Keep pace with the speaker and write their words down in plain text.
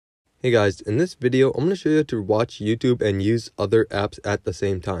Hey guys, in this video, I'm going to show you how to watch YouTube and use other apps at the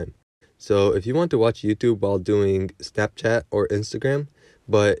same time. So if you want to watch YouTube while doing Snapchat or Instagram,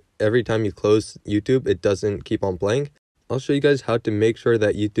 but every time you close YouTube, it doesn't keep on playing, I'll show you guys how to make sure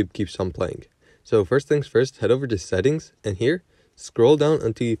that YouTube keeps on playing. So first things first, head over to settings and here, scroll down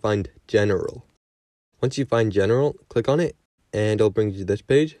until you find general. Once you find general, click on it and it'll bring you to this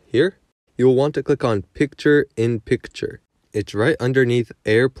page. Here, you'll want to click on picture in picture. It's right underneath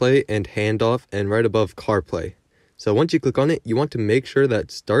AirPlay and handoff and right above CarPlay. So once you click on it, you want to make sure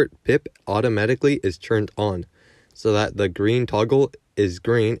that Start Pip automatically is turned on so that the green toggle is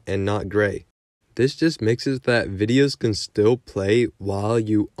green and not gray. This just makes it that videos can still play while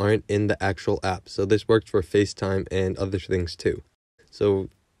you aren't in the actual app. So this works for FaceTime and other things too. So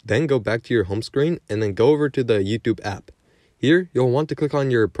then go back to your home screen and then go over to the YouTube app. Here, you'll want to click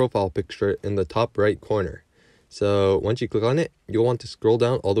on your profile picture in the top right corner. So once you click on it, you'll want to scroll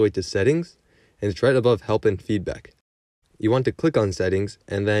down all the way to settings and it's right above help and feedback. You want to click on settings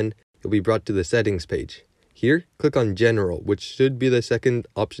and then you'll be brought to the settings page. Here, click on general, which should be the second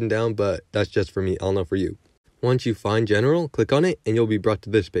option down, but that's just for me, I'll know for you. Once you find general, click on it and you'll be brought to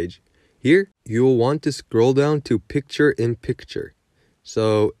this page. Here, you will want to scroll down to picture in picture.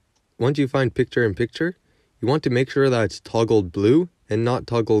 So once you find picture in picture, you want to make sure that it's toggled blue and not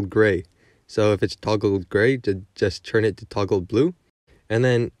toggled gray. So if it's toggled gray, just turn it to toggled blue. And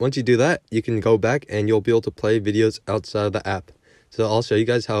then once you do that, you can go back and you'll be able to play videos outside of the app. So I'll show you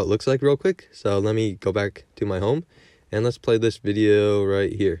guys how it looks like real quick. So let me go back to my home and let's play this video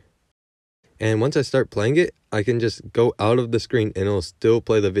right here. And once I start playing it, I can just go out of the screen and it'll still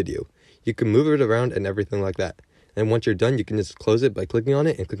play the video. You can move it around and everything like that. And once you're done, you can just close it by clicking on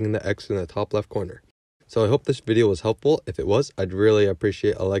it and clicking the X in the top left corner. So I hope this video was helpful. If it was, I'd really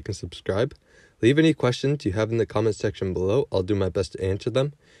appreciate a like and subscribe. Leave any questions you have in the comment section below. I'll do my best to answer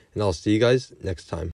them. And I'll see you guys next time.